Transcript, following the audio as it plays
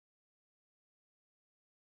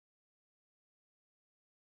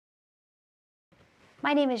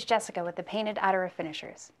My name is Jessica with the Painted Otter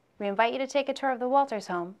Refinishers. We invite you to take a tour of the Walters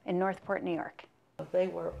home in Northport, New York. They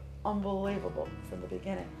were unbelievable from the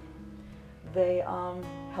beginning. They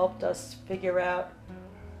helped us figure out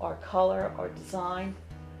our color, our design.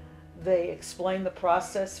 They explained the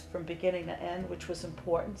process from beginning to end, which was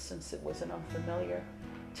important since it was an unfamiliar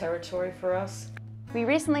territory for us. We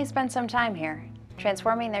recently spent some time here,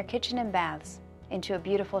 transforming their kitchen and baths into a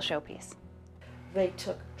beautiful showpiece. They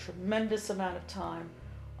took a tremendous amount of time.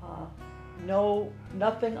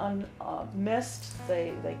 Nothing missed.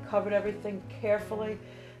 They covered everything carefully.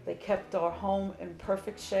 They kept our home in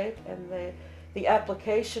perfect shape, and the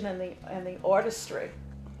application and the artistry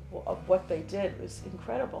of what they did was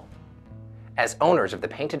incredible. As owners of the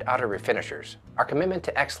Painted Otter Refinishers, our commitment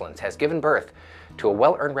to excellence has given birth to a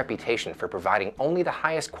well-earned reputation for providing only the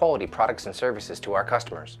highest quality products and services to our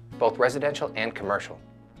customers, both residential and commercial.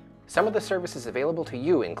 Some of the services available to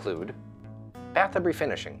you include bathtub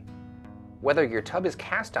refinishing. Whether your tub is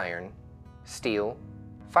cast iron, steel,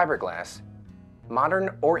 fiberglass,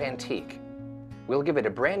 modern or antique, we'll give it a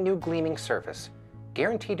brand new gleaming surface,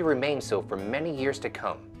 guaranteed to remain so for many years to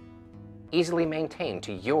come, easily maintained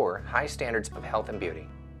to your high standards of health and beauty.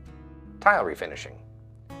 Tile refinishing.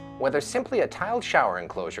 Whether simply a tiled shower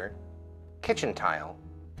enclosure, kitchen tile,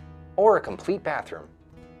 or a complete bathroom,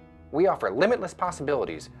 we offer limitless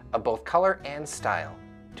possibilities of both color and style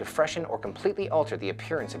to freshen or completely alter the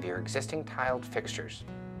appearance of your existing tiled fixtures.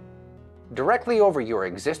 Directly over your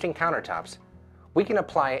existing countertops, we can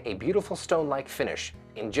apply a beautiful stone-like finish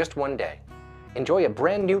in just one day. Enjoy a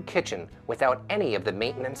brand new kitchen without any of the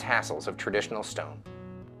maintenance hassles of traditional stone.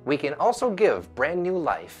 We can also give brand new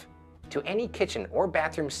life to any kitchen or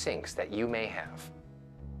bathroom sinks that you may have.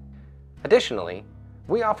 Additionally,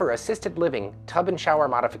 we offer assisted living tub and shower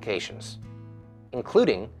modifications,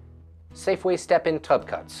 including Safeway step-in tub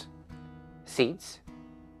cuts, seats,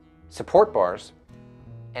 support bars,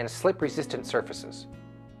 and slip-resistant surfaces.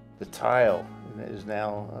 The tile is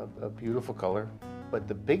now a beautiful color, but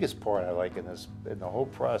the biggest part I like in the whole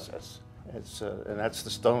process, and that's the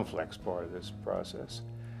stone flex part of this process.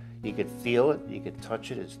 You could feel it, you could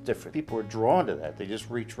touch it, it's different. People are drawn to that, they just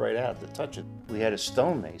reach right out to touch it. We had a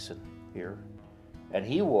stonemason here, and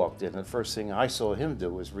he walked in, the first thing I saw him do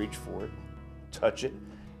was reach for it, touch it,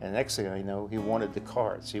 and next thing I know, he wanted the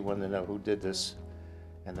cards. He wanted to know who did this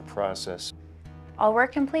and the process. All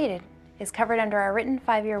work completed is covered under our written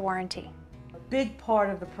 5-year warranty. A big part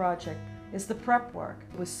of the project is the prep work.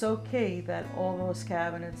 It was so key that all those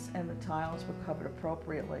cabinets and the tiles were covered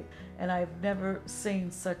appropriately. And I've never seen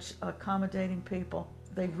such accommodating people.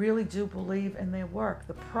 They really do believe in their work,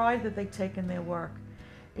 the pride that they take in their work.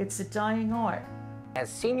 It's a dying art. As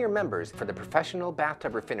senior members for the Professional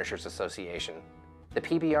Bathtub Refinishers Association, the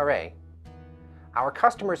PBRA, our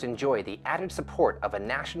customers enjoy the added support of a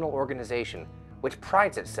national organization which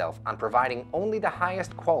prides itself on providing only the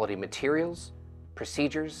highest quality materials,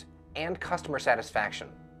 procedures, and customer satisfaction.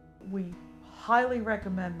 We highly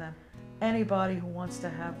recommend them. Anybody who wants to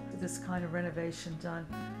have this kind of renovation done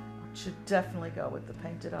should definitely go with the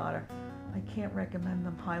Painted Otter. I can't recommend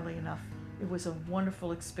them highly enough. It was a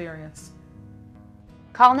wonderful experience.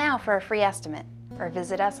 Call now for a free estimate or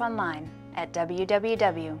visit us online at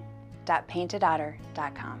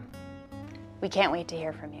www.paintedotter.com. We can't wait to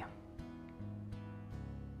hear from you.